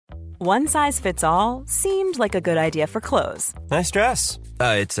One size fits all seemed like a good idea for clothes. Nice dress.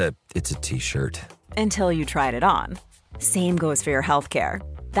 It's a t-shirt. Until you tried it on. Same goes for your healthcare.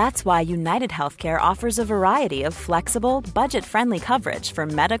 That's why United Healthcare offers a variety of flexible, budget-friendly coverage for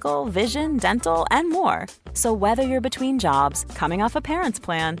medical, vision, dental, and more. So whether you're between jobs, coming off a parent's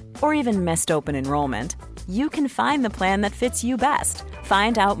plan, or even missed open enrollment, you can find the plan that fits you best.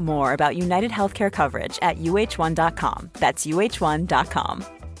 Find out more about United Healthcare coverage at uh1.com. That's uh1.com.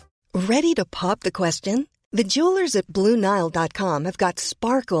 Ready to pop the question? The jewelers at BlueNile.com have got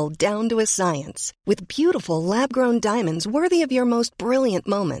sparkle down to a science with beautiful lab-grown diamonds worthy of your most brilliant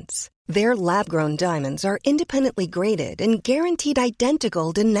moments. Their lab-grown diamonds are independently graded and guaranteed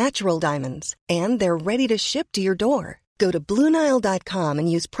identical to natural diamonds, and they're ready to ship to your door. Go to BlueNile.com and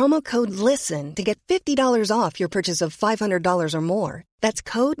use promo code LISTEN to get $50 off your purchase of $500 or more. That's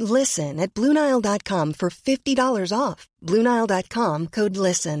code LISTEN at BlueNile.com for $50 off. BlueNile.com, code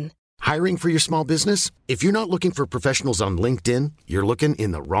LISTEN. Hiring for your small business? If you're not looking for professionals on LinkedIn, you're looking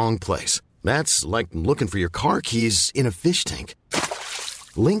in the wrong place. That's like looking for your car keys in a fish tank.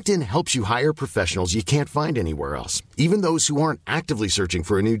 LinkedIn helps you hire professionals you can't find anywhere else, even those who aren't actively searching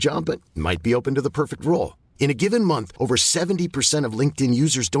for a new job but might be open to the perfect role. In a given month, over 70% of LinkedIn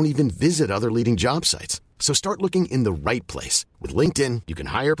users don't even visit other leading job sites. So start looking in the right place. With LinkedIn, you can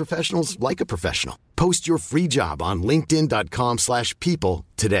hire professionals like a professional. Post your free job on linkedin.com/people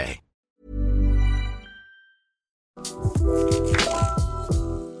today.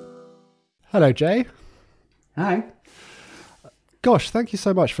 Hello, Jay. Hi. Gosh, thank you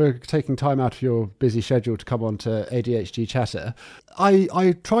so much for taking time out of your busy schedule to come on to ADHD Chatter.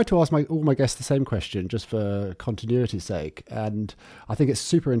 I try to ask all my guests the same question just for continuity's sake, and I think it's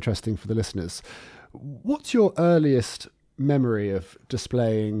super interesting for the listeners. What's your earliest memory of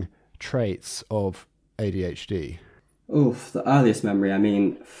displaying traits of ADHD? Oof, the earliest memory. I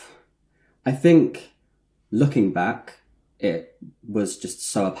mean, I think looking back, it was just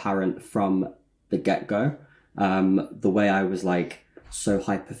so apparent from the get-go. The way I was like so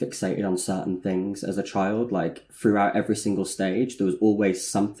hyperfixated on certain things as a child, like throughout every single stage, there was always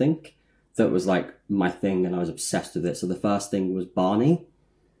something that was like my thing and I was obsessed with it. So the first thing was Barney,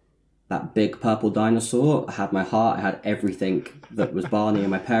 that big purple dinosaur. I had my heart, I had everything that was Barney, and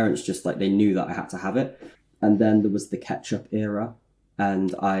my parents just like, they knew that I had to have it. And then there was the ketchup era,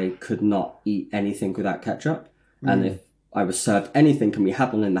 and I could not eat anything without ketchup. And if I was served anything and we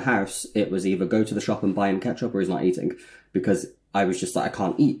had one in the house, it was either go to the shop and buy him ketchup or he's not eating, because I was just like, I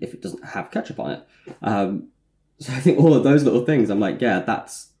can't eat if it doesn't have ketchup on it. So I think all of those little things, I'm like, yeah,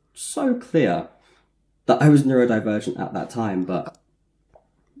 that's so clear that I was neurodivergent at that time. But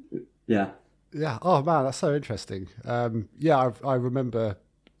yeah. Yeah. Oh man, that's so interesting. Yeah, I remember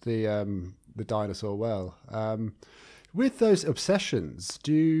the dinosaur well. With those obsessions,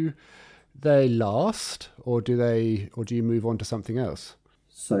 do they last, or do you move on to something else?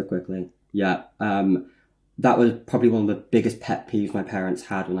 So quickly. Yeah. That was probably one of the biggest pet peeves my parents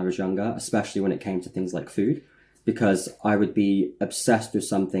had when I was younger, especially when it came to things like food, because I would be obsessed with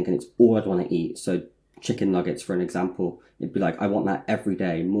something and it's all I'd want to eat. So chicken nuggets, for an example, it'd be like, I want that every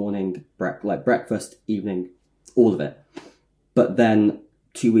day, morning, breakfast, evening, all of it. But then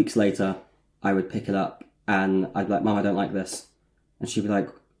 2 weeks later, I would pick it up and I'd be like, Mum, I don't like this. And she'd be like,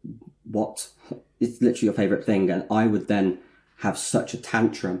 what? It's literally your favourite thing. And I would then have such a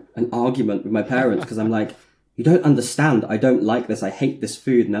tantrum, an argument with my parents, because I'm like, you don't understand. I don't like this. I hate this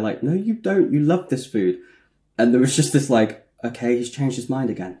food. And they're like, no, you don't. You love this food. And there was just this like, okay, he's changed his mind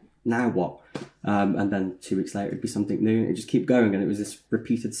again. Now what? And then 2 weeks later, it'd be something new. And it'd just keep going. And it was this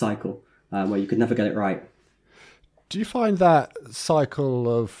repeated cycle where you could never get it right. Do you find that cycle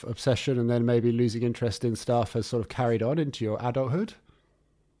of obsession and then maybe losing interest in stuff has sort of carried on into your adulthood?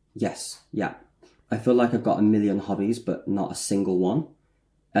 Yes. Yeah. I feel like I've got a million hobbies, but not a single one.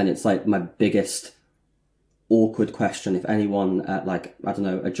 And it's like my biggest awkward question. If anyone at like, I don't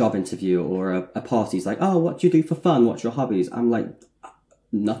know, a job interview or a party is like, oh, what do you do for fun? What's your hobbies? I'm like,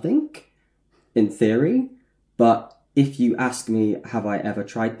 nothing in theory. But if you ask me, have I ever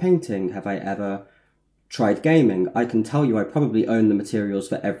tried painting? Have I ever tried gaming? I can tell you I probably own the materials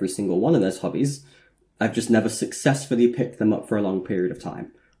for every single one of those hobbies. I've just never successfully picked them up for a long period of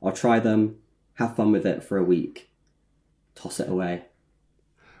time. I'll try them, have fun with it for a week, toss it away,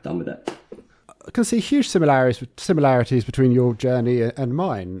 done with it. I can see huge similarities between your journey and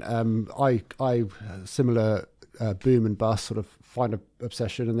mine. I similar boom and bust, sort of find an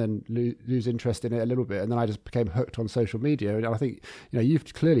obsession and then lose interest in it a little bit, and then I just became hooked on social media. And I think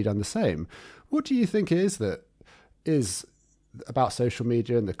you've clearly done the same. What do you think it is about social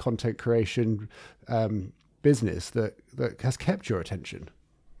media and the content creation business that has kept your attention?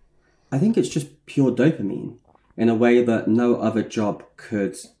 I think it's just pure dopamine in a way that no other job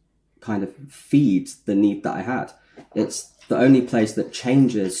could kind of feed the need that I had. It's the only place that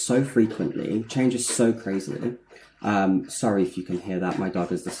changes so frequently, changes so crazily. Sorry if you can hear that. My dog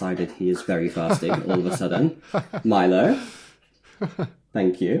has decided he is very thirsty all of a sudden. Milo.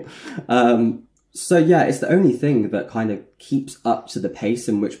 Thank you. So yeah, it's the only thing that kind of keeps up to the pace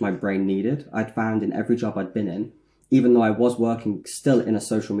in which my brain needed. I'd found in every job I'd been in, even though I was working still in a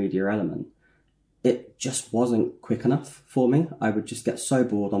social media element, it just wasn't quick enough for me. I would just get so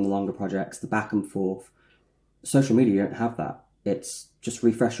bored on the longer projects, the back and forth. Social media, you don't have that. It's just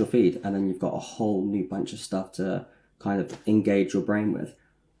refresh your feed and then you've got a whole new bunch of stuff to kind of engage your brain with.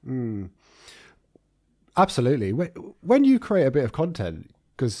 Absolutely. When you create a bit of content,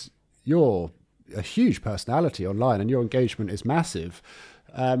 because you're a huge personality online and your engagement is massive,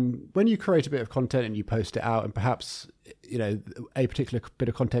 when you create a bit of content and you post it out and perhaps, you know, a particular bit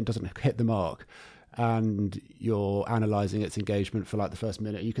of content doesn't hit the mark and you're analysing its engagement for like the first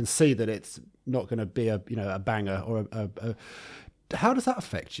minute, you can see that it's not going to be a banger or how does that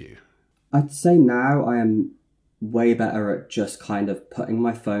affect you? I'd say now I am way better at just kind of putting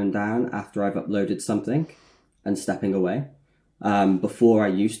my phone down after I've uploaded something and stepping away. Before I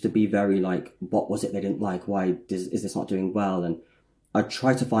used to be very like, what was it they didn't like? Why is this not doing well? And I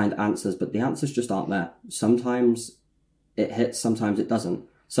try to find answers, but the answers just aren't there. Sometimes it hits, sometimes it doesn't.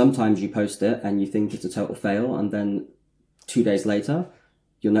 Sometimes you post it and you think it's a total fail, and then 2 days later,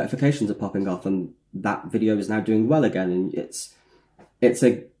 your notifications are popping off and that video is now doing well again. And it's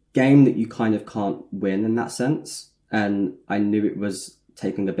a game that you kind of can't win in that sense. And I knew it was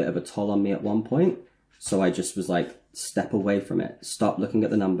taking a bit of a toll on me at one point. So I just was like, step away from it. Stop looking at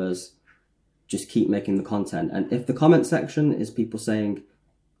the numbers. Just keep making the content. And if the comment section is people saying,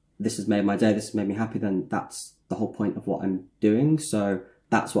 this has made my day, this has made me happy, then that's the whole point of what I'm doing. So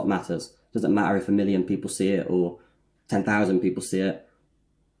that's what matters. It doesn't matter if 1 million people see it or 10,000 people see it.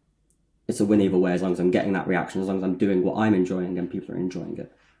 It's a win either way, as long as I'm getting that reaction, as long as I'm doing what I'm enjoying and people are enjoying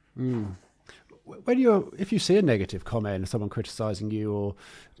it. If you see a negative comment, someone criticising you, or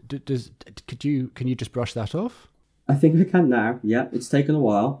can you just brush that off? I think we can now. Yeah, it's taken a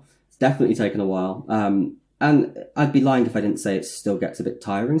while. It's definitely taken a while. And I'd be lying if I didn't say it still gets a bit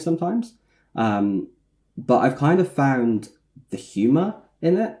tiring sometimes. But I've kind of found the humour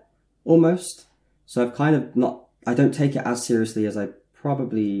in it, almost. So I've kind of I don't take it as seriously as I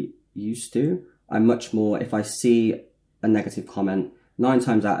probably used to. I'm much more, if I see a negative comment, 9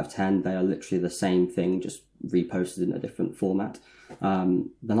 times out of 10, they are literally the same thing, just reposted in a different format. They're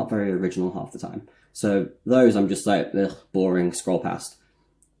not very original half the time. So those I'm just like, ugh, boring, scroll past.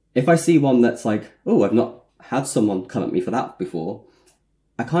 If I see one that's like, oh, I've not had someone come at me for that before,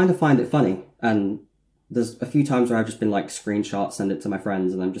 I kind of find it funny. And there's a few times where I've just been like screenshot, send it to my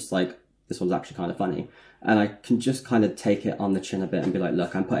friends, and I'm just like, this one's actually kind of funny. And I can just kind of take it on the chin a bit and be like,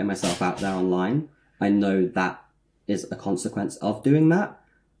 look, I'm putting myself out there online. I know that is a consequence of doing that,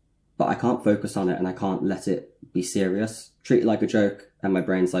 but I can't focus on it and I can't let it be serious. Treat it like a joke, and my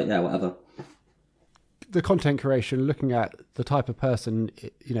brain's like, yeah, whatever. The content creation, looking at the type of person,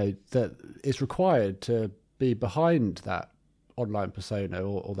 you know, that is required to be behind that online persona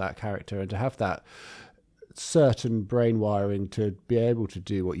or that character, and to have that certain brain wiring to be able to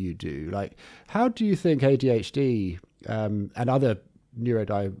do what you do. Like, how do you think ADHD and other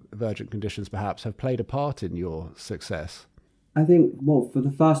neurodivergent conditions perhaps have played a part in your success? I think, well, for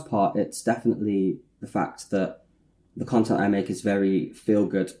the first part, it's definitely the fact that the content I make is very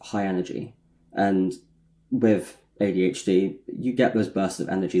feel-good, high energy. And with ADHD, you get those bursts of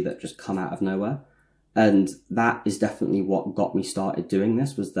energy that just come out of nowhere. And that is definitely what got me started doing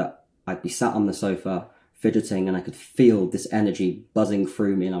this, was that I'd be sat on the sofa fidgeting and I could feel this energy buzzing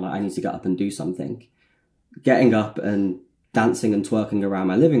through me, and I'm like, I need to get up and do something. Getting up and dancing and twerking around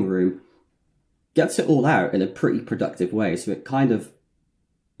my living room gets it all out in a pretty productive way. So it kind of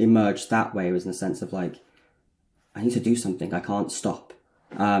emerged that way, was in a sense of like, I need to do something, I can't stop.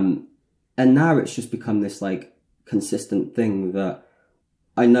 And now it's just become this like consistent thing that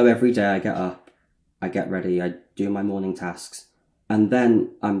I know every day I get up, I get ready, I do my morning tasks, and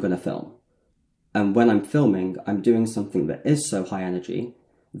then I'm going to film. And when I'm filming, I'm doing something that is so high energy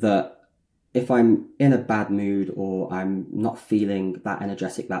that if I'm in a bad mood or I'm not feeling that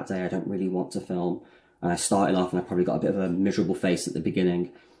energetic that day, I don't really want to film, and I started off and I probably got a bit of a miserable face at the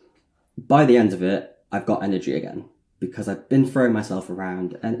beginning, by the end of it, I've got energy again because I've been throwing myself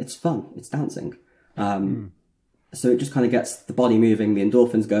around and it's fun, it's dancing. So it just kind of gets the body moving, the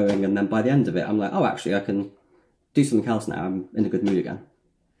endorphins going, and then by the end of it, I'm like, oh, actually, I can do something else now. I'm in a good mood again.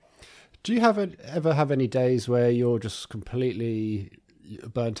 Do you ever have any days where you're just completely,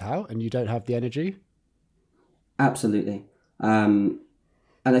 burnt out and you don't have the energy? Absolutely. And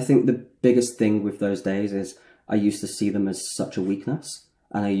I think the biggest thing with those days is I used to see them as such a weakness,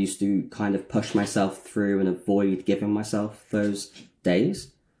 and I used to kind of push myself through and avoid giving myself those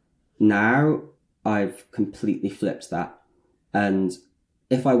days. Now I've completely flipped that. And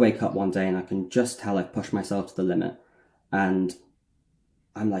if I wake up one day and I can just tell I've pushed myself to the limit and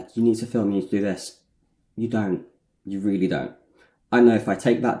I'm like, you need to film, you need to do this. You don't. You really don't. I know if I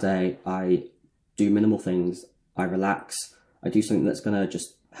take that day, I do minimal things, I relax, I do something that's going to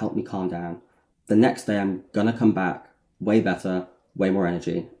just help me calm down. The next day I'm going to come back way better, way more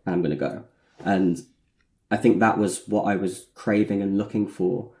energy, and I'm going to go. And I think that was what I was craving and looking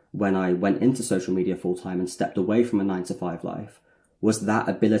for when I went into social media full time and stepped away from a 9-to-5 life, was that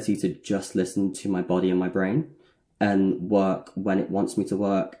ability to just listen to my body and my brain and work when it wants me to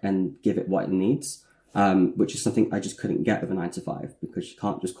work and give it what it needs, which is something I just couldn't get with a 9-to-5, because you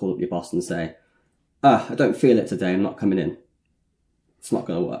can't just call up your boss and say, I don't feel it today, I'm not coming in. It's not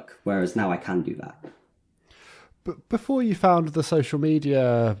going to work. Whereas now I can do that. But before you found the social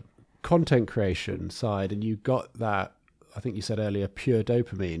media content creation side and you got that, I think you said earlier, pure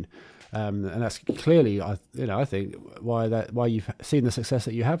dopamine, and that's clearly, I think why you've seen the success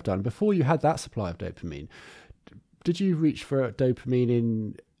that you have done. Before you had that supply of dopamine, did you reach for dopamine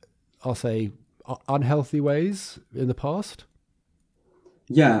in, I'll say, unhealthy ways in the past?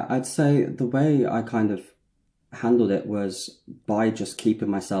 Yeah, I'd say the way I kind of handled it was by just keeping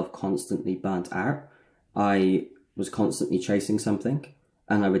myself constantly burnt out. I was constantly chasing something,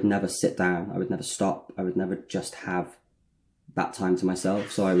 and I would never sit down. I would never stop. I would never just have that time to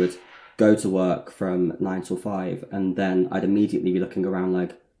myself. So I would go to work from 9 till 5, and then I'd immediately be looking around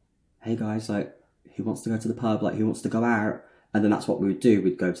like, hey guys, like, who wants to go to the pub? Like, who wants to go out? And then that's what we would do.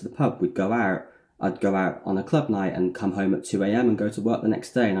 We'd go to the pub, we'd go out. I'd go out on a club night and come home at 2 a.m. and go to work the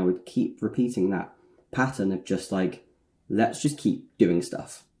next day. And I would keep repeating that pattern of just like, let's just keep doing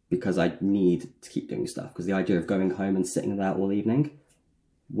stuff, because I need to keep doing stuff. Because the idea of going home and sitting there all evening,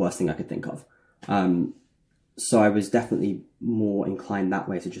 worst thing I could think of. So I was definitely more inclined that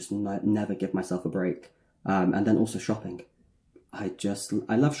way, to just never give myself a break. And then also shopping. I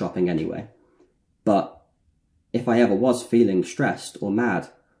love shopping anyway. But if I ever was feeling stressed or mad,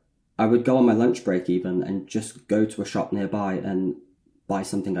 I would go on my lunch break even and just go to a shop nearby and buy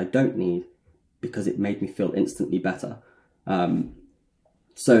something I don't need, because it made me feel instantly better.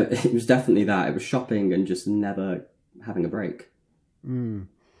 So it was definitely that. It was shopping and just never having a break. Mm.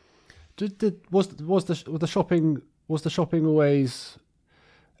 Was the shopping always,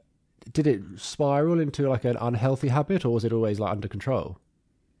 did it spiral into like an unhealthy habit, or was it always like under control?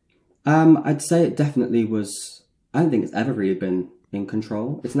 I'd say it definitely was. I don't think it's ever really been in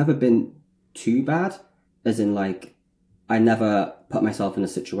control. It's never been too bad, as in like, I never put myself in a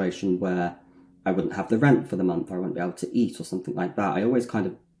situation where I wouldn't have the rent for the month, or I wouldn't be able to eat or something like that. I always kind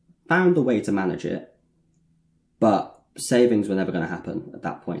of found a way to manage it, but savings were never going to happen at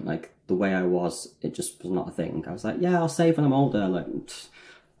that point. Like, the way I was, it just was not a thing. I was like, yeah, I'll save when I'm older. Like,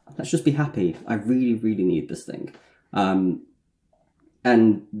 let's just be happy. I really, really need this thing. And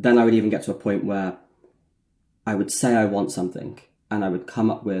then I would even get to a point where I would say I want something, and I would come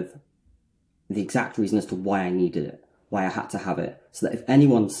up with the exact reason as to why I needed it, why I had to have it, so that if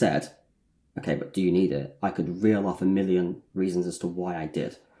anyone said, okay, but do you need it? I could reel off a million reasons as to why I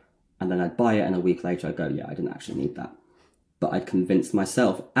did. And then I'd buy it, and a week later I'd go, yeah, I didn't actually need that. But I'd convinced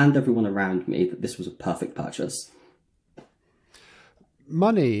myself and everyone around me that this was a perfect purchase.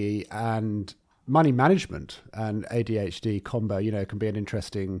 Money and money management and ADHD combo, can be an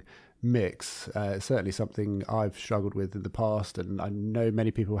interesting mix. It's certainly something I've struggled with in the past, and I know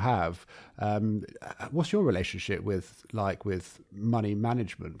many people have. What's your relationship with money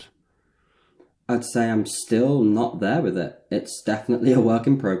management? I'd say I'm still not there with it. It's definitely a work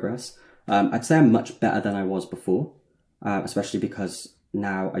in progress. I'd say I'm much better than I was before, especially because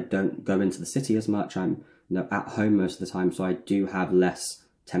now I don't go into the city as much. I'm at home most of the time, so I do have less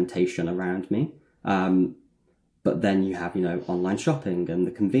temptation around me. But then you have, online shopping and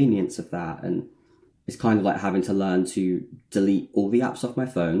the convenience of that. And it's kind of like having to learn to delete all the apps off my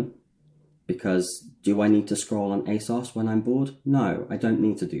phone, because do I need to scroll on ASOS when I'm bored? No, I don't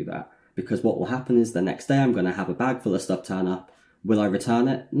need to do that. Because what will happen is the next day I'm going to have a bag full of stuff turn up. Will I return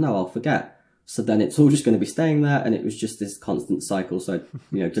it? No, I'll forget. So then it's all just going to be staying there, and it was just this constant cycle. So,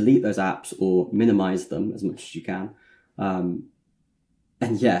 delete those apps or minimize them as much as you can. And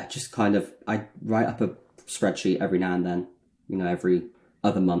yeah, just kind of, I write up a spreadsheet every now and then. Every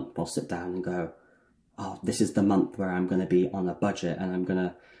other month I'll sit down and go, oh, this is the month where I'm going to be on a budget, and I'm going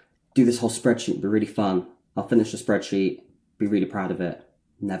to do this whole spreadsheet. It'll be really fun. I'll finish the spreadsheet, be really proud of it,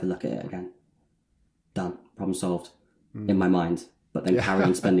 never look at it again. Done. Problem solved in my mind, but then carry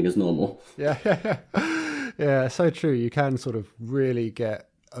on spending as normal. Yeah, so true. You can sort of really get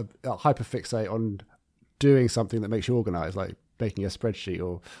a hyperfixate on doing something that makes you organized, like making a spreadsheet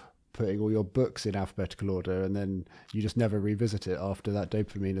or putting all your books in alphabetical order, and then you just never revisit it after that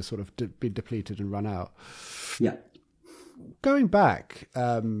dopamine has sort of been depleted and run out. Yeah. Going back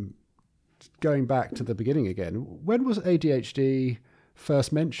to the beginning again, when was ADHD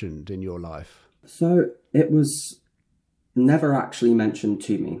first mentioned in your life? So it was never actually mentioned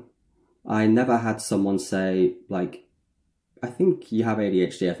to me. I never had someone say, like, I think you have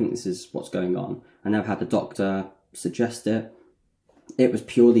ADHD, I think this is what's going on. I never had the doctor suggest it. It was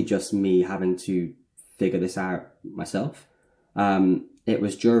purely just me having to figure this out myself. It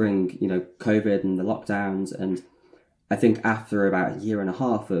was during, COVID and the lockdowns, and I think after about a year and a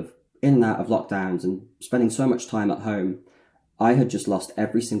half of in and out of lockdowns and spending so much time at home, I had just lost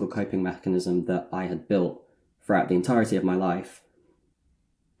every single coping mechanism that I had built throughout the entirety of my life.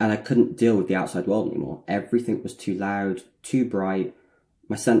 And I couldn't deal with the outside world anymore. Everything was too loud, too bright.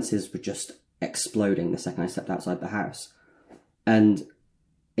 My senses were just exploding the second I stepped outside the house. And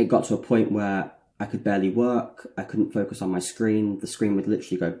it got to a point where I could barely work. I couldn't focus on my screen. The screen would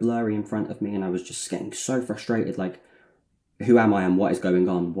literally go blurry in front of me. And I was just getting so frustrated. Like, who am I and what is going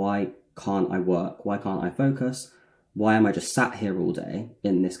on? Why can't I work? Why can't I focus? Why am I just sat here all day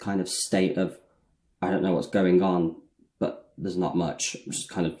in this kind of state of, I don't know what's going on, but there's not much. I'm just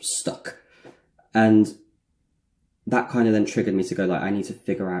kind of stuck. And that kind of then triggered me to go, like, I need to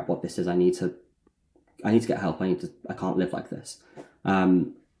figure out what this is. I need to get help. I can't live like this.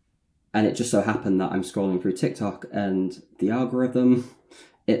 And it just so happened that I'm scrolling through TikTok and the algorithm,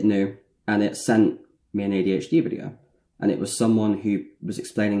 it knew, and it sent me an ADHD video. And it was someone who was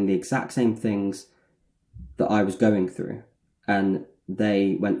explaining the exact same things that I was going through. And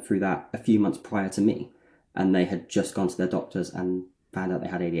they went through that a few months prior to me. And they had just gone to their doctors and found out they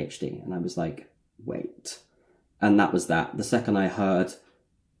had ADHD. And I was like, wait. And that was that. The second I heard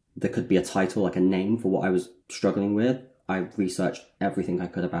there could be a title, like a name for what I was struggling with, I researched everything I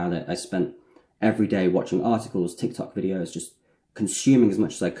could about it. I spent every day watching articles, TikTok videos, just consuming as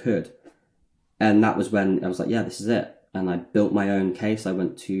much as I could. And that was when I was like, yeah, this is it. And I built my own case. I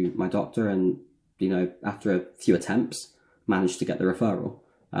went to my doctor and, after a few attempts, managed to get the referral.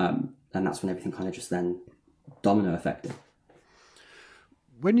 And that's when everything kind of just then domino affected.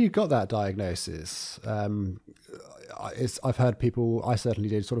 When you got that diagnosis, I've heard people, I certainly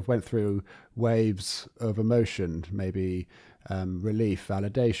did, sort of went through waves of emotion, maybe relief,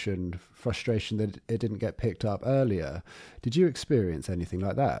 validation, frustration that it didn't get picked up earlier. Did you experience anything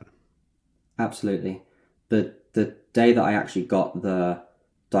like that? Absolutely. The day that I actually got the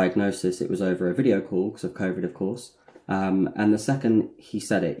diagnosis, it was over a video call because of COVID, of course. And the second he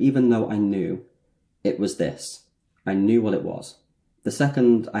said it, even though I knew it was this, I knew what it was. The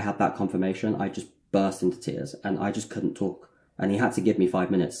second I had that confirmation, I just burst into tears and I just couldn't talk. And he had to give me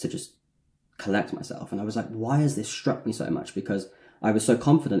 5 minutes to just collect myself. And I was like, why has this struck me so much? Because I was so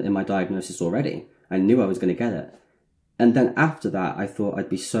confident in my diagnosis already. I knew I was going to get it. And then after that, I thought I'd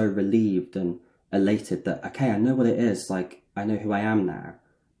be so relieved and elated that, okay, I know what it is. Like, I know who I am now.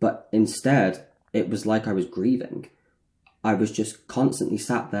 But instead, it was like I was grieving. I was just constantly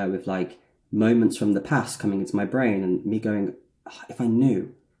sat there with like moments from the past coming into my brain and me going, oh, if I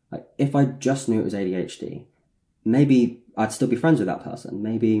knew, like if I just knew it was ADHD, maybe I'd still be friends with that person.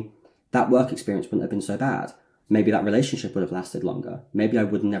 Maybe that work experience wouldn't have been so bad. Maybe that relationship would have lasted longer. Maybe I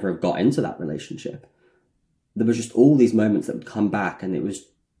would never have got into that relationship. There was just all these moments that would come back and it was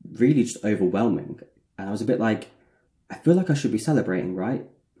really just overwhelming. And I was a bit like, I feel like I should be celebrating, right?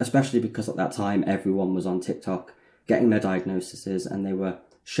 Especially because at that time, everyone was on TikTok getting their diagnoses and they were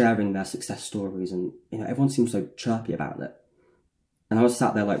sharing their success stories and, everyone seemed so chirpy about it. And I was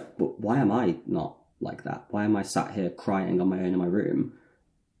sat there like, but why am I not like that? Why am I sat here crying on my own in my room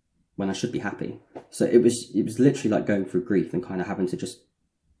when I should be happy? So it was literally like going through grief and kind of having to just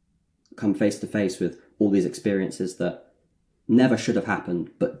come face to face with all these experiences that never should have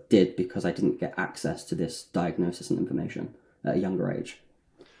happened, but did because I didn't get access to this diagnosis and information at a younger age.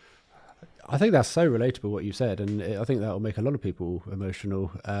 I think that's so relatable what you said, and I think that will make a lot of people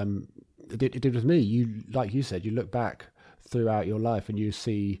emotional. It did with me. Like you said, you look back throughout your life and you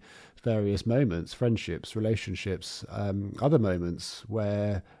see various moments, friendships, relationships, other moments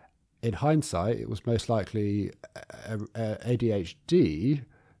where, in hindsight, it was most likely ADHD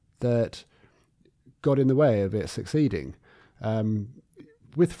that got in the way of it succeeding.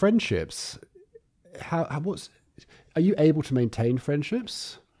 With friendships, are you able to maintain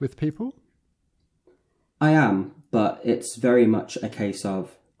friendships with people? I am, but it's very much a case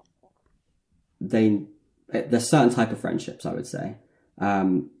of there's certain type of friendships, I would say.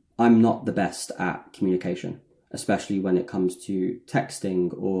 I'm not the best at communication, especially when it comes to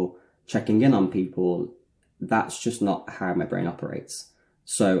texting or checking in on people. That's just not how my brain operates.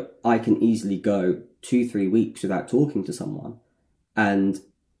 So I can easily go 2-3 weeks without talking to someone. And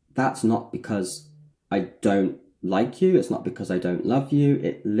that's not because I don't like you. It's not because I don't love you.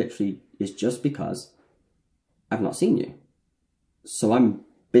 It literally is just because I've not seen you. So I'm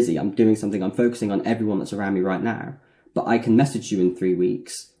busy. I'm doing something. I'm focusing on everyone that's around me right now. But I can message you in 3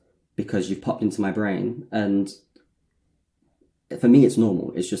 weeks because you've popped into my brain. And for me, it's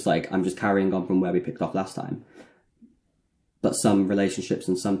normal. It's just like I'm just carrying on from where we picked off last time. But some relationships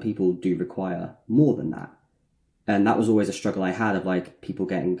and some people do require more than that. And that was always a struggle I had of like people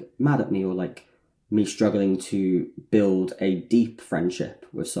getting mad at me or like me struggling to build a deep friendship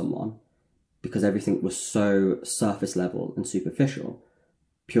with someone because everything was so surface level and superficial,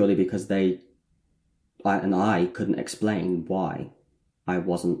 purely because I couldn't explain why I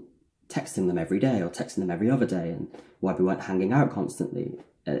wasn't texting them every day or texting them every other day and why we weren't hanging out constantly.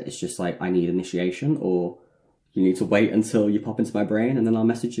 It's just like, I need initiation, or you need to wait until you pop into my brain and then I'll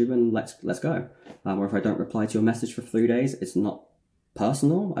message you and let's go. Or if I don't reply to your message for 3 days, it's not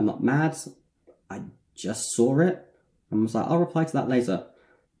personal. I'm not mad. I just saw it and was like, I'll reply to that later.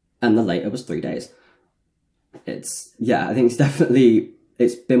 And the later was 3 days. I think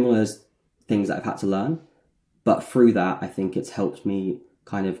it's been one of those things that I've had to learn. But through that, I think it's helped me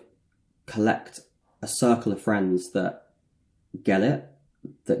kind of collect a circle of friends that get it,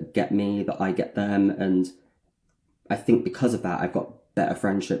 that get me, that I get them. And I think because of that, I've got better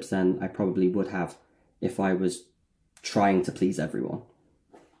friendships than I probably would have if I was trying to please everyone.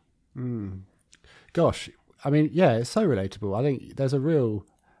 Gosh, I mean, yeah, it's so relatable. I think there's a real,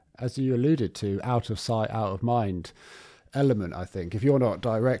 as you alluded to, out of sight, out of mind element, I think. If you're not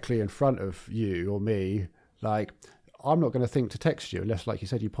directly in front of you or me, like, I'm not going to think to text you unless, like you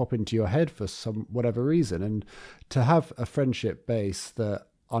said, you pop into your head for some whatever reason. And to have a friendship base that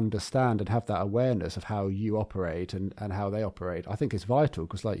understand and have that awareness of how you operate and how they operate, I think is vital,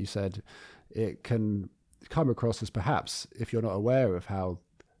 because like you said, it can come across as, perhaps, if you're not aware of how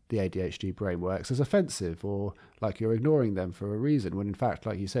the ADHD brain works, as offensive, or like you're ignoring them for a reason, when in fact,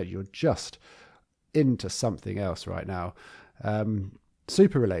 like you said, you're just into something else right now.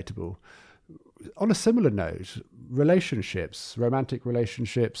 Super relatable. On a similar note, relationships, romantic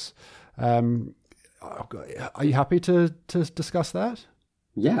relationships, are you happy to discuss that?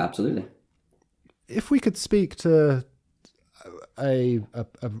 Yeah, absolutely. If we could speak to a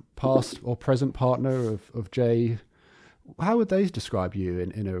past or present partner of Jay, how would they describe you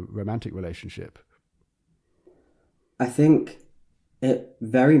in a romantic relationship? I think it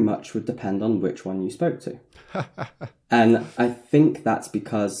very much would depend on which one you spoke to. And I think that's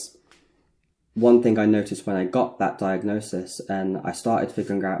because one thing I noticed when I got that diagnosis and I started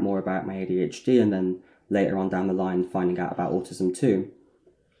figuring out more about my ADHD, and then later on down the line finding out about autism too,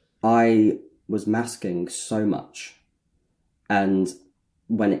 I was masking so much. And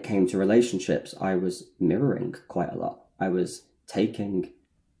when it came to relationships, I was mirroring quite a lot. I was taking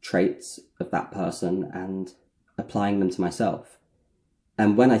traits of that person and applying them to myself.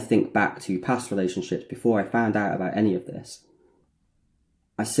 And when I think back to past relationships before I found out about any of this,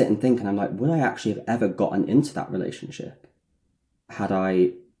 I sit and think, and I'm like, would I actually have ever gotten into that relationship had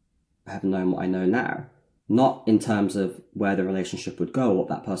I have known what I know now? Not in terms of where the relationship would go or what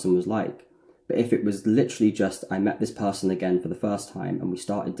that person was like, but if it was literally just, I met this person again for the first time and we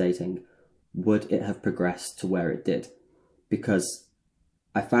started dating, would it have progressed to where it did? Because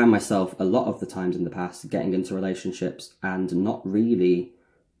I found myself a lot of the times in the past getting into relationships and not really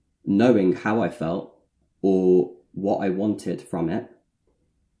knowing how I felt or what I wanted from it,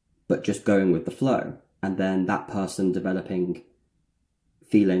 but just going with the flow. And then that person developing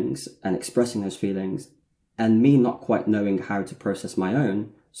feelings and expressing those feelings, and me not quite knowing how to process my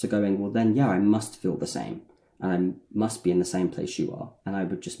own. So going, well then, yeah, I must feel the same and I must be in the same place you are. And I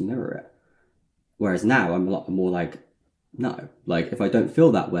would just mirror it. Whereas now I'm a lot more like, no, like if I don't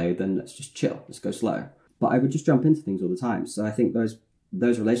feel that way, then let's just chill, let's go slow. But I would just jump into things all the time. So I think those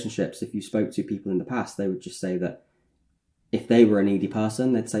relationships, if you spoke to people in the past, they would just say that if they were a needy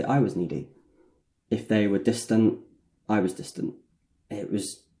person, they'd say I was needy. If they were distant, I was distant. There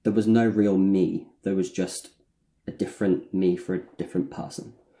was no real me. There was just a different me for a different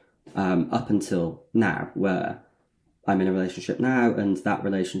person. Up until now, where I'm in a relationship now, and that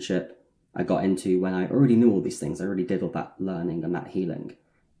relationship I got into when I already knew all these things. I already did all that learning and that healing.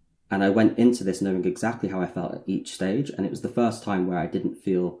 And I went into this knowing exactly how I felt at each stage. And it was the first time where I didn't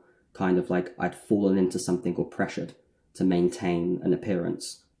feel kind of like I'd fallen into something or pressured to maintain an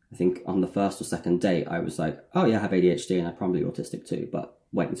appearance. I think on the first or second date, I was like, oh yeah, I have ADHD and I'm probably autistic too, but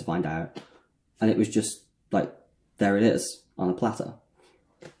waiting to find out. And it was just like, there it is on a platter.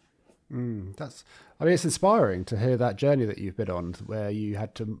 It's inspiring to hear that journey that you've been on, where you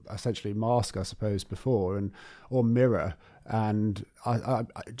had to essentially mask, I suppose, before or mirror. And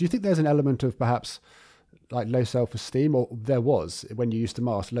do you think there's an element of perhaps like low self-esteem, or there was when you used to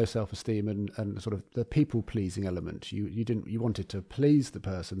mask, low self-esteem and sort of the people-pleasing element? You wanted to please the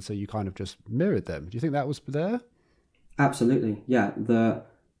person, so you kind of just mirrored them. Do you think that was there? Absolutely, yeah.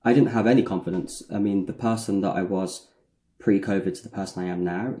 I didn't have any confidence. I mean, the person that I was pre-COVID to the person I am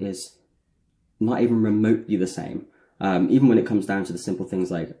now is not even remotely the same. Even when it comes down to the simple things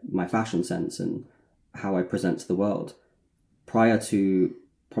like my fashion sense and how I present to the world. Prior to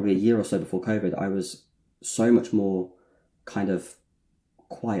probably a year or so before COVID, I was so much more kind of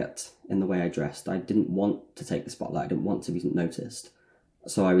quiet in the way I dressed. I didn't want to take the spotlight. I didn't want to be noticed.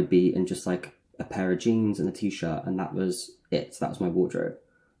 So I would be in just like a pair of jeans and a t-shirt, and that was it. That was my wardrobe.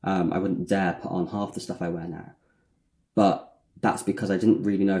 I wouldn't dare put on half the stuff I wear now. But that's because I didn't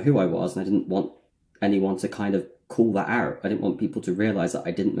really know who I was, and I didn't want anyone to kind of call that out. I didn't want people to realize that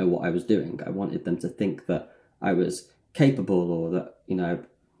I didn't know what I was doing. I wanted them to think that I was capable, or that, you know,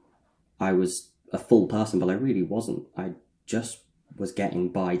 I was a full person, but I really wasn't. I just was getting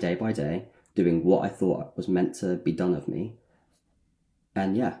by day, doing what I thought was meant to be done of me.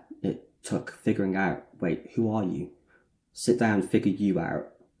 And yeah, it took figuring out, wait, who are you? Sit down, figure you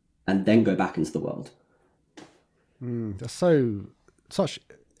out, and then go back into the world. That's such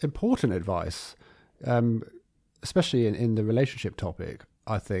important advice, especially in the relationship topic.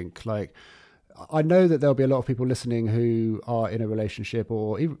 I think, like, I know that there'll be a lot of people listening who are in a relationship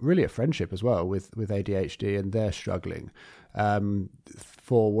or even really a friendship as well with ADHD, and they're struggling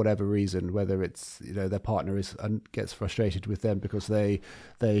for whatever reason, whether it's, you know, their partner gets frustrated with them because they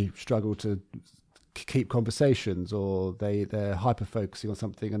struggle to keep conversations, or they're hyper focusing on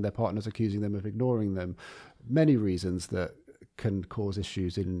something and their partner's accusing them of ignoring them. Many reasons that can cause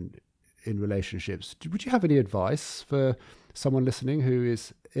issues in relationships. Would you have any advice for someone listening who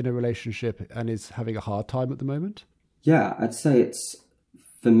is in a relationship and is having a hard time at the moment? Yeah, I'd say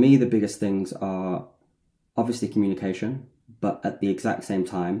for me, the biggest things are obviously communication, but at the exact same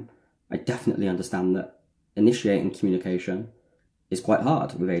time, I definitely understand that initiating communication is quite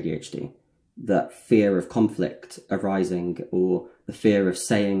hard with ADHD. That fear of conflict arising, or the fear of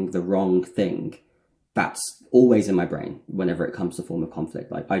saying the wrong thing, that's always in my brain whenever it comes to form of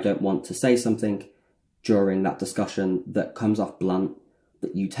conflict. Like, I don't want to say something during that discussion that comes off blunt,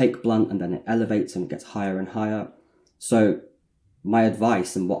 that you take blunt and then it elevates and it gets higher and higher. So my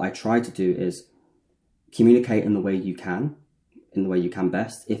advice and what I try to do is communicate in the way you can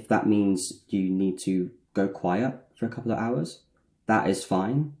best. If that means you need to go quiet for a couple of hours, that is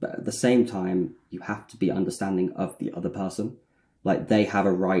fine. But at the same time, you have to be understanding of the other person. Like, they have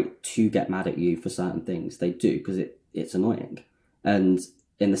a right to get mad at you for certain things. They do, because it's annoying. And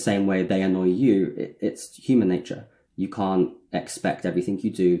in the same way they annoy you, it's human nature. You can't expect everything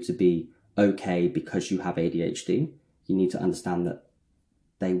you do to be okay because you have ADHD. You need to understand that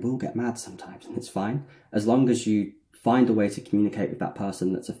they will get mad sometimes, and it's fine. As long as you find a way to communicate with that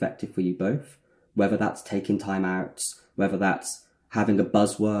person that's effective for you both, whether that's taking time out, whether that's having a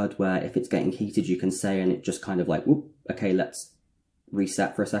buzzword where if it's getting heated you can say, and it just kind of like, whoop, okay, let's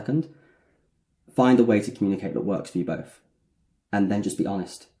reset for a second. Find a way to communicate that works for you both, and then just be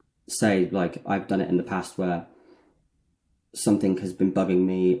honest. Say, like, I've done it in the past where something has been bugging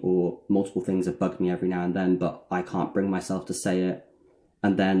me, or multiple things have bugged me every now and then, but I can't bring myself to say it,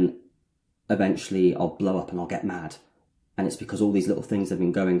 and then eventually I'll blow up and I'll get mad, and it's because all these little things have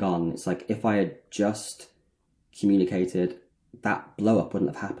been going on. It's like, if I had just communicated, that blow up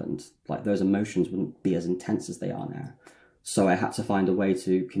wouldn't have happened. Like, those emotions wouldn't be as intense as they are now. So I had to find a way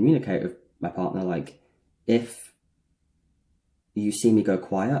to communicate with my partner. Like, if you see me go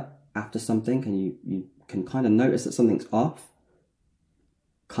quiet after something and you can kind of notice that something's off,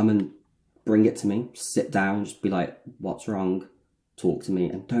 come and bring it to me. Sit down, just be like, what's wrong? Talk to me,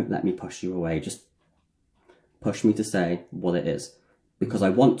 and don't let me push you away. Just push me to say what it is, because I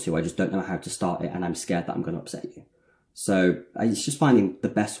want to, I just don't know how to start it, and I'm scared that I'm going to upset you. So it's just finding the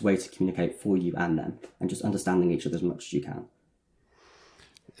best way to communicate for you and them, and just understanding each other as much as you can.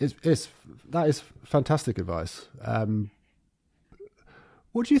 That is fantastic advice.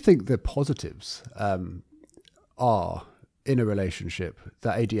 What do you think the positives are in a relationship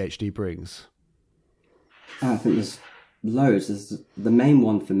that ADHD brings? I think there's loads. The main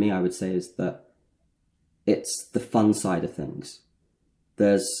one for me, I would say, is that it's the fun side of things.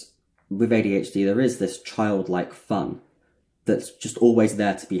 There's with ADHD, there is this childlike fun that's just always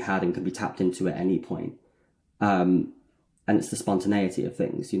there to be had and can be tapped into at any point. And it's the spontaneity of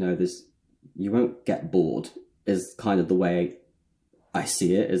things. You know, you won't get bored is kind of the way I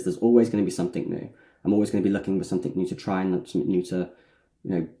see it, is there's always going to be something new. I'm always going to be looking for something new to try and something new to,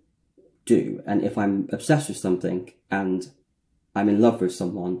 do. And if I'm obsessed with something and I'm in love with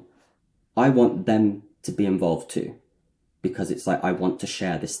someone, I want them to be involved too, because it's like, I want to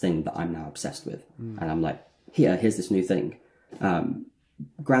share this thing that I'm now obsessed with. And I'm like, here's this new thing.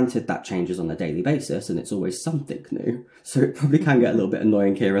 Granted, that changes on a daily basis and it's always something new. So it probably can get a little bit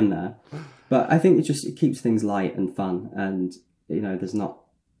annoying here and there. But I think it keeps things light and fun. And,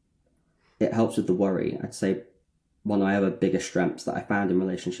 it helps with the worry. I'd say one of my other biggest strengths that I found in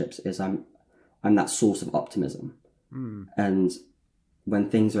relationships is I'm that source of optimism. And when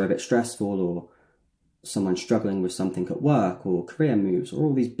things are a bit stressful, or someone's struggling with something at work or career moves or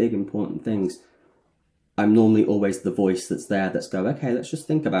all these big important things, I'm normally always the voice that's there that's go, okay, let's just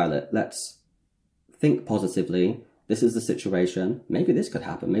think about it. Let's think positively. This is the situation. Maybe this could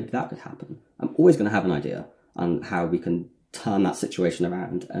happen. Maybe that could happen. I'm always going to have an idea on how we can turn that situation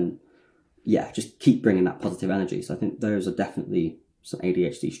around and just keep bringing that positive energy. So I think those are definitely some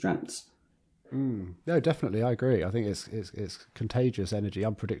ADHD strengths. No, definitely, I agree. I think it's contagious energy,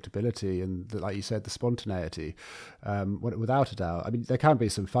 unpredictability, and like you said, the spontaneity. Without a doubt, I mean, there can be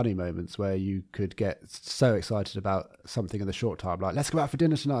some funny moments where you could get so excited about something in the short time, like let's go out for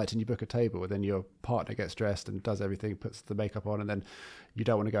dinner tonight, and you book a table, and then your partner gets dressed and does everything, puts the makeup on, and then you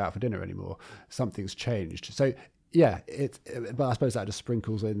don't want to go out for dinner anymore. Something's changed. So yeah, but I suppose that just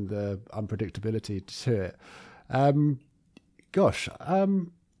sprinkles in the unpredictability to it.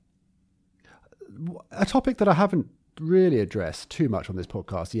 A topic that I haven't really addressed too much on this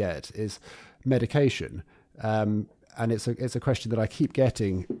podcast yet is medication. And it's a question that I keep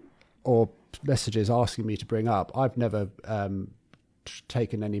getting, or messages asking me to bring up. I've never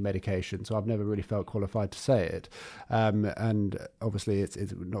taken any medication, so I've never really felt qualified to say it. And obviously it's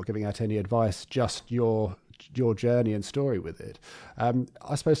not giving out any advice, just your journey and story with it.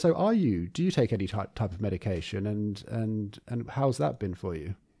 I suppose, so do you take any type of medication, and how's that been for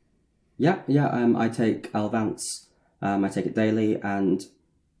you? Yeah. I take Alvance. I take it daily, and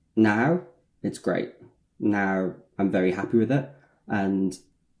now it's great. Now I'm very happy with it, and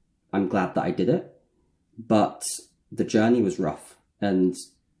I'm glad that I did it. But the journey was rough, and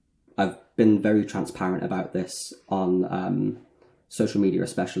I've been very transparent about this on social media,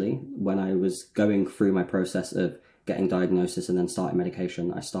 especially when I was going through my process of getting diagnosis and then starting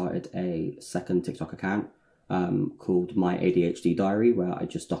medication. I started a second TikTok account called My ADHD Diary, where I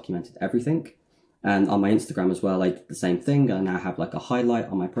just documented everything. And on my Instagram as well, I did the same thing. I now have like a highlight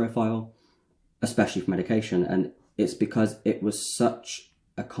on my profile, especially for medication. And it's because it was such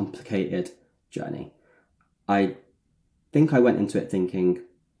a complicated journey. I think I went into it thinking,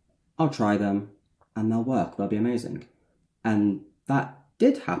 I'll try them and they'll work, they'll be amazing. And that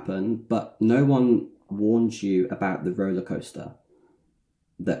did happen, but no one warns you about the roller coaster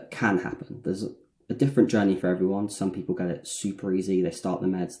that can happen. There's a different journey for everyone. Some people get it super easy. They start the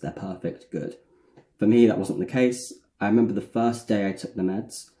meds, they're perfect, good. For me, that wasn't the case. I remember the first day I took the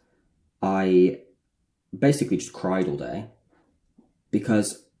meds, I basically just cried all day,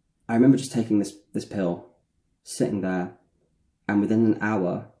 because I remember just taking this pill, sitting there, and within an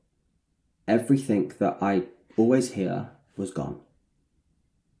hour, everything that I always hear was gone.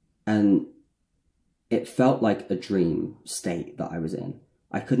 And it felt like a dream state that I was in.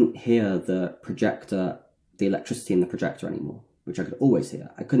 I couldn't hear the projector, the electricity in the projector anymore, which I could always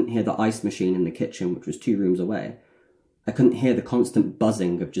hear. I couldn't hear the ice machine in the kitchen, which was 2 rooms away. I couldn't hear the constant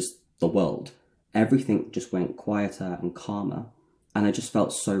buzzing of just the world. Everything just went quieter and calmer, and I just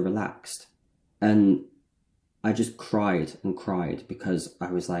felt so relaxed. And I just cried and cried, because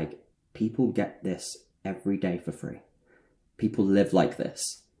I was like, people get this every day for free. People live like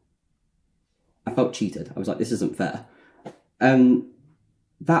this. I felt cheated. I was like, this isn't fair.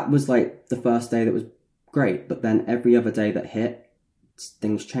 That was like the first day that was great, but then every other day that hit,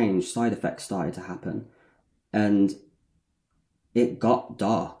 things changed, side effects started to happen, and it got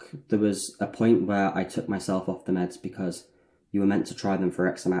dark. There was a point where I took myself off the meds because you were meant to try them for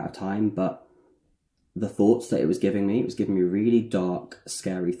X amount of time, but the thoughts that it was giving me really dark,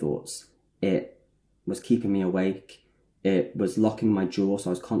 scary thoughts. It was keeping me awake. It was locking my jaw, so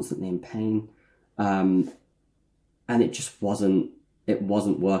I was constantly in pain. And it just wasn't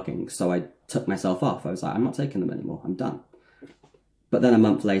working. So I took myself off. I was like, I'm not taking them anymore. I'm done. But then a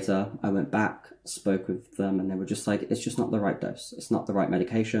month later, I went back, spoke with them, and they were just like, it's just not the right dose. It's not the right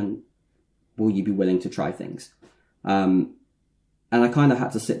medication. Will you be willing to try things? And And I kind of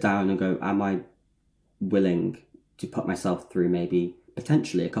had to sit down and go, am I willing to put myself through maybe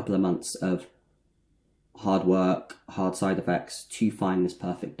potentially a couple of months of hard work, hard side effects to find this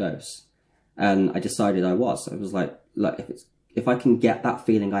perfect dose? And I decided I was. I was like, look, if I can get that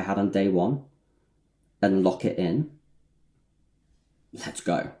feeling I had on day one and lock it in, let's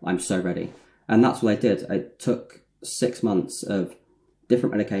go. I'm so ready. And that's what I did. I took 6 months of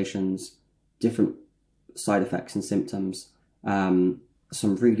different medications, different side effects and symptoms, some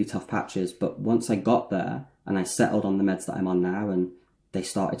really tough patches. But once I got there and I settled on the meds that I'm on now and they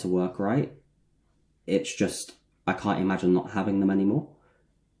started to work right, it's just, I can't imagine not having them anymore.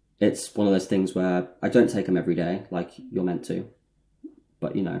 It's one of those things where I don't take them every day like you're meant to.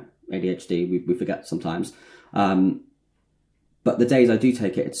 But, you know, ADHD, we forget sometimes. But the days I do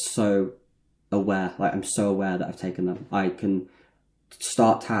take it, it's so aware. Like, I'm so aware that I've taken them. I can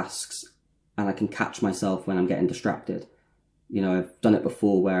start tasks and I can catch myself when I'm getting distracted. You know, I've done it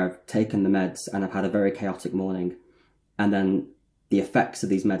before where I've taken the meds and I've had a very chaotic morning, and then the effects of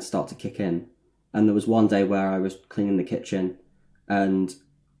these meds start to kick in. And there was one day where I was cleaning the kitchen, and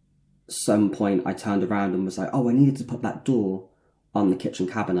some point I turned around and was like, oh, I needed to put that door on the kitchen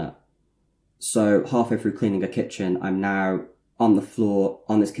cabinet. So halfway through cleaning a kitchen, I'm now on the floor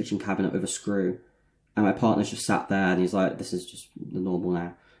on this kitchen cabinet with a screw, and my partner's just sat there and he's like, this is just the normal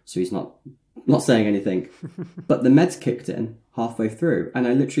now. So he's not saying anything. But the meds kicked in halfway through, and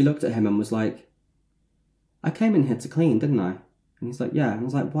I literally looked at him and was like, I came in here to clean, didn't I? And he's like, yeah. And I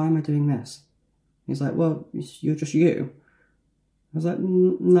was like, why am I doing this? He's like, well, you're just you. I was like,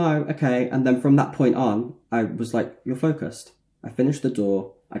 no, okay. And then from that point on, I was like, you're focused. I finished the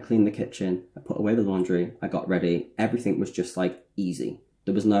door, I cleaned the kitchen, I put away the laundry, I got ready. Everything was just like easy.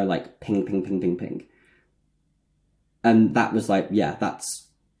 There was no like ping, ping, ping, ping, ping. And that was like, yeah, that's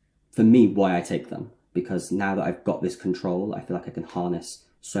for me why I take them. Because now that I've got this control, I feel like I can harness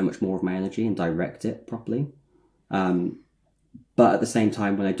so much more of my energy and direct it properly. But at the same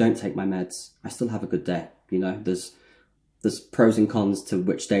time, when I don't take my meds, I still have a good day. You know, there's pros and cons to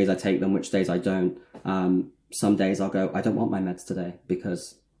which days I take them, which days I don't. Some days I'll go, I don't want my meds today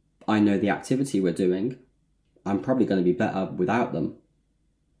because I know the activity we're doing, I'm probably going to be better without them.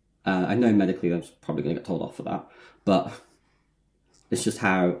 I know medically I'm probably going to get told off for that, but it's just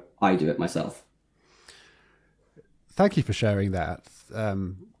how I do it myself. Thank you for sharing that,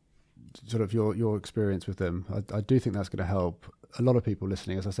 sort of your experience with them. I do think that's going to help a lot of people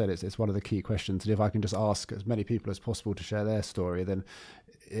listening. As I said, it's one of the key questions. And if I can just ask as many people as possible to share their story, then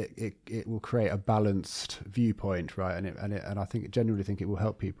it will create a balanced viewpoint, right? And I genuinely think it will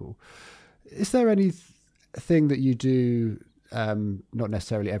help people. Is there anything that you do, not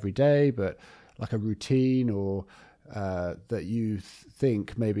necessarily every day, but like a routine or that you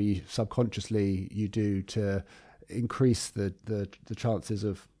think maybe subconsciously you do to increase the chances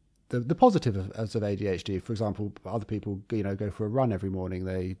of the positive of ADHD? For example, other people, you know, go for a run every morning,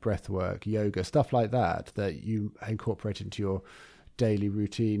 they breath work, yoga, stuff like that you incorporate into your daily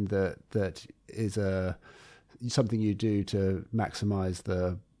routine that is something you do to maximize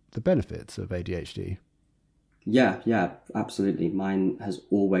the benefits of ADHD. Yeah, absolutely. Mine has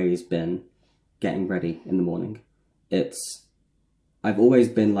always been getting ready in the morning. I've always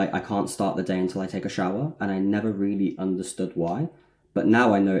been like, I can't start the day until I take a shower, and I never really understood why. But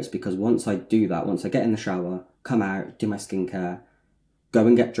now I know it's because once I do that, once I get in the shower, come out, do my skincare, go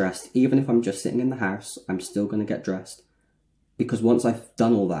and get dressed, even if I'm just sitting in the house, I'm still going to get dressed. Because once I've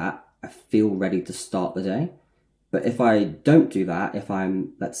done all that, I feel ready to start the day. But if I don't do that, if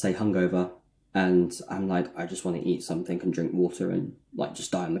I'm, let's say, hungover, and I'm like, I just want to eat something and drink water and like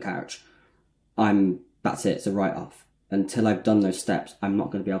just die on the couch, that's it, it's a write-off. Until I've done those steps, I'm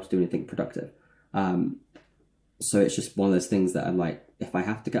not going to be able to do anything productive. So it's just one of those things that I'm like, if I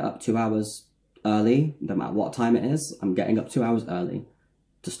have to get up 2 hours early, no matter what time it is, I'm getting up 2 hours early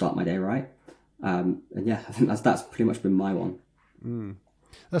to start my day right. And yeah, I think that's pretty much been my one.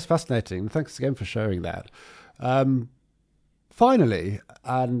 That's fascinating. Thanks again for sharing that. Finally,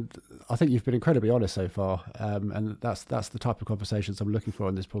 and I think you've been incredibly honest so far, and that's the type of conversations I'm looking for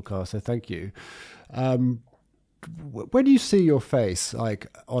on this podcast, so thank you. When you see your face like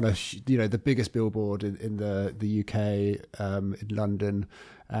on the biggest billboard in the UK, in London,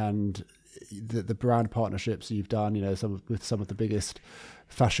 and the brand partnerships you've done, you know, with some of the biggest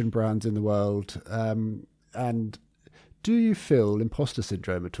fashion brands in the world, and do you feel imposter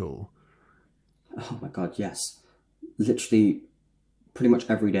syndrome at all? Oh my God, yes. Literally pretty much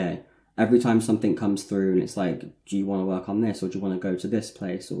every day. Every time something comes through and it's like, do you want to work on this, or do you want to go to this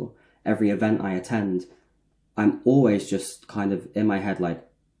place, or every event I attend, I'm always just kind of in my head like,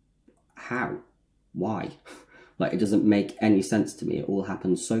 how? Why? Like, it doesn't make any sense to me. It all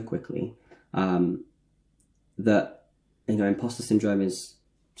happens so quickly that, imposter syndrome is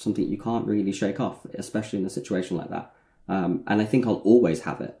something you can't really shake off, especially in a situation like that. And I think I'll always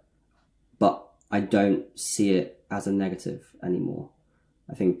have it, but I don't see it as a negative anymore.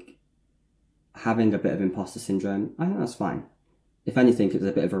 I think having a bit of imposter syndrome, I think that's fine. If anything, it's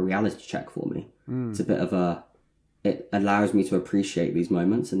a bit of a reality check for me. It's a bit of it allows me to appreciate these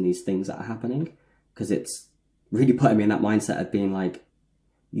moments and these things that are happening, because it's really putting me in that mindset of being like,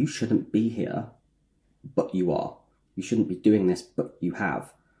 you shouldn't be here, but you are. You shouldn't be doing this, but you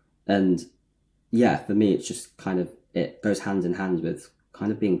have. And yeah, for me, it's just kind of, it goes hand in hand with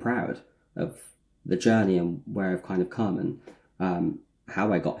kind of being proud of the journey and where I've kind of come, and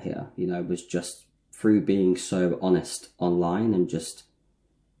how I got here, was just through being so honest online and just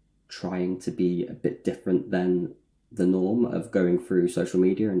trying to be a bit different than the norm of going through social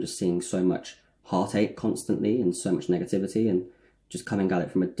media and just seeing so much heartache constantly and so much negativity, and just coming at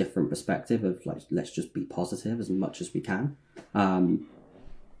it from a different perspective of like, let's just be positive as much as we can. And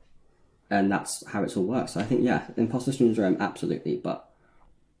that's how it's all works. So I think, yeah, imposter syndrome, absolutely, but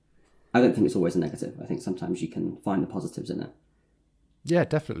I don't think it's always a negative. I think sometimes you can find the positives in it. Yeah,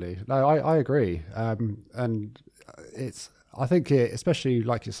 definitely. No, I agree. And I think especially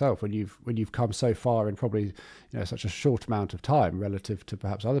like yourself, when you've come so far in probably such a short amount of time relative to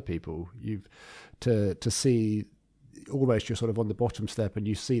perhaps other people, to see almost you're sort of on the bottom step and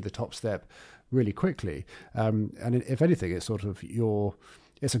you see the top step really quickly. And if anything, it's sort of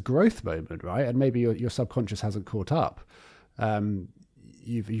it's a growth moment, right? And maybe your subconscious hasn't caught up.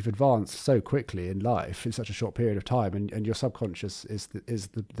 You've advanced so quickly in life in such a short period of time, and your subconscious is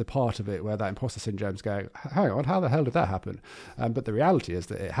the part of it where that imposter syndrome's going, hang on, how the hell did that happen? But the reality is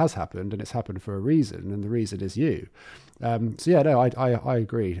that it has happened, and it's happened for a reason, and the reason is you. So yeah, no, I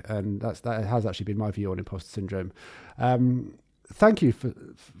agree, and that has actually been my view on imposter syndrome. Thank you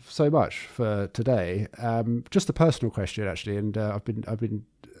so much for today. Just a personal question, actually, and I've been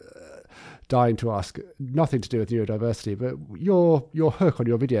dying to ask, nothing to do with neurodiversity, but your hook on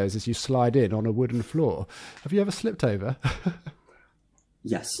your videos is you slide in on a wooden floor. Have you ever slipped over?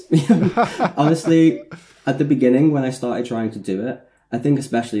 Yes. Honestly, at the beginning when I started trying to do it, I think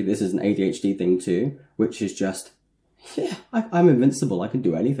especially this is an ADHD thing too, which is just, yeah, I'm invincible. I can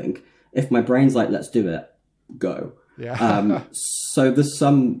do anything. If my brain's like, let's do it, go. Yeah. So there's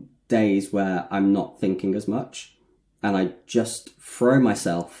some days where I'm not thinking as much and I just throw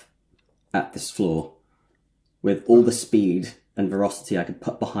myself at this floor with all the speed and velocity I could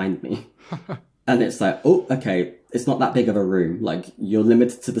put behind me. And it's like, oh, okay, it's not that big of a room. Like, you're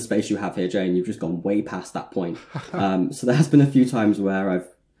limited to the space you have here, Jay, and you've just gone way past that point. So there has been a few times where I've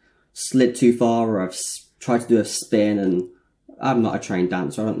slid too far, or I've tried to do a spin, and I'm not a trained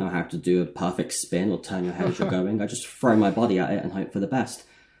dancer. I don't know how to do a perfect spin or turn your head as you're going. I just throw my body at it and hope for the best.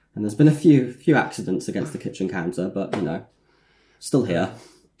 And there's been a few accidents against the kitchen counter, but, still here.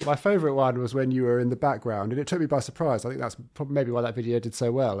 My favourite one was when you were in the background, and it took me by surprise. I think that's probably maybe why that video did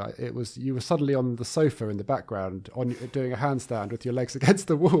so well. It was, you were suddenly on the sofa in the background, doing a handstand with your legs against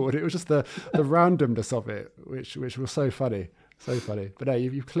the wall. And it was just the randomness of it, which was so funny, so funny. But no,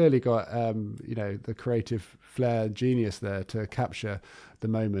 you've clearly got the creative flair and genius there to capture the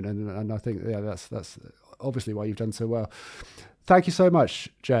moment, and I think that's obviously why you've done so well. Thank you so much,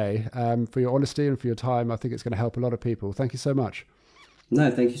 Jay, for your honesty and for your time. I think it's going to help a lot of people. Thank you so much. No,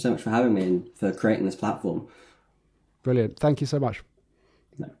 thank you so much for having me and for creating this platform. Brilliant. Thank you so much.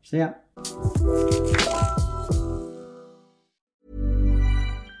 No, see ya.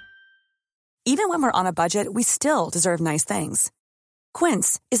 Even when we're on a budget, we still deserve nice things.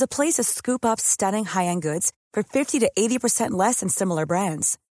 Quince is a place to scoop up stunning high-end goods for 50 to 80% less than similar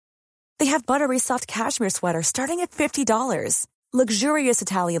brands. They have buttery soft cashmere sweaters starting at $50, luxurious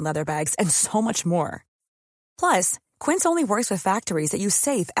Italian leather bags, and so much more. Plus, Quince only works with factories that use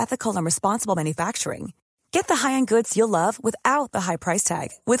safe, ethical, and responsible manufacturing. Get the high-end goods you'll love without the high price tag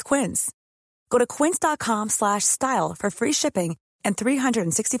with Quince. Go to quince.com/style for free shipping and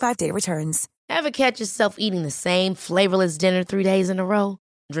 365-day returns. Ever catch yourself eating the same flavorless dinner 3 days in a row?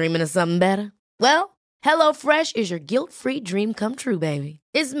 Dreaming of something better? Well, HelloFresh is your guilt-free dream come true, baby.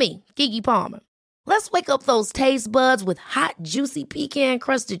 It's me, Keke Palmer. Let's wake up those taste buds with hot, juicy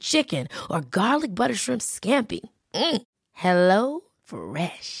pecan-crusted chicken or garlic butter shrimp scampi. Hello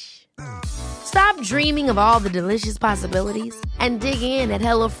Fresh. Stop dreaming of all the delicious possibilities and dig in at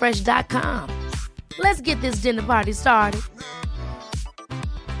HelloFresh.com. Let's get this dinner party started.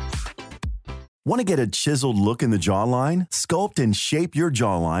 Want to get a chiseled look in the jawline? Sculpt and shape your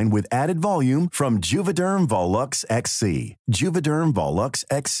jawline with added volume from Juvederm Volux XC. Juvederm Volux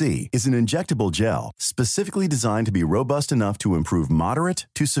XC is an injectable gel specifically designed to be robust enough to improve moderate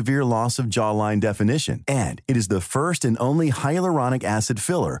to severe loss of jawline definition. And it is the first and only hyaluronic acid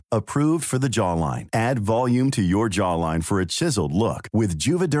filler approved for the jawline. Add volume to your jawline for a chiseled look with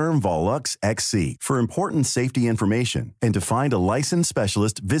Juvederm Volux XC. For important safety information and to find a licensed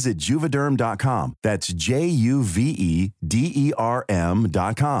specialist, visit juvederm.com. That's JUVEDERM.com.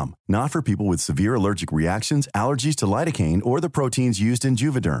 Not for people with severe allergic reactions, allergies to lidocaine, or the proteins used in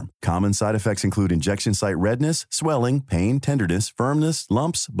Juvederm. Common side effects include injection site redness, swelling, pain, tenderness, firmness,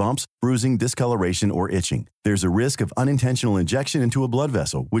 lumps, bumps, bruising, discoloration, or itching. There's a risk of unintentional injection into a blood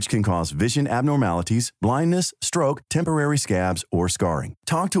vessel, which can cause vision abnormalities, blindness, stroke, temporary scabs, or scarring.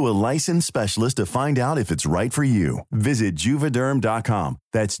 Talk to a licensed specialist to find out if it's right for you. Visit Juvederm.com.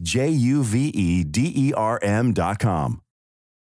 That's JUVEDERM.com.